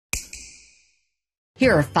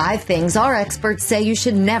Here are 5 things our experts say you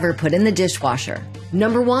should never put in the dishwasher.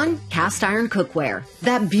 Number 1, cast iron cookware.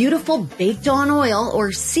 That beautiful baked on oil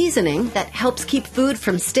or seasoning that helps keep food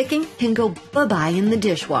from sticking can go bye-bye in the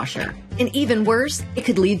dishwasher. And even worse, it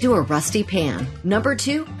could lead to a rusty pan. Number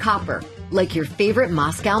 2, copper. Like your favorite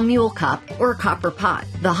Moscow Mule cup or copper pot.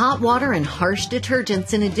 The hot water and harsh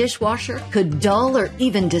detergents in a dishwasher could dull or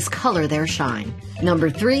even discolor their shine. Number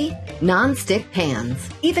 3, non-stick pans.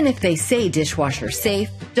 Even if they say dishwasher safe,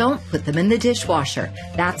 don't put them in the dishwasher.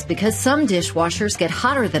 That's because some dishwashers get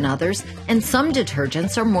hotter than others and some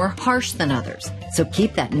detergents are more harsh than others. So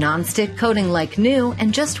keep that non-stick coating like new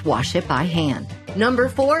and just wash it by hand. Number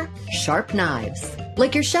 4, sharp knives.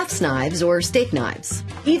 Like your chef's knives or steak knives.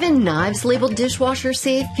 Even knives labeled dishwasher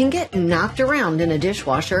safe can get knocked around in a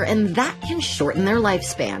dishwasher, and that can shorten their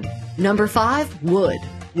lifespan. Number 5, wood.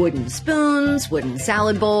 Wooden spoons, wooden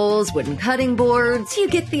salad bowls, wooden cutting boards, you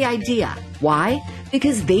get the idea. Why?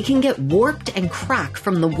 Because they can get warped and crack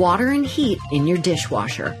from the water and heat in your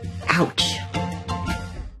dishwasher. Ouch!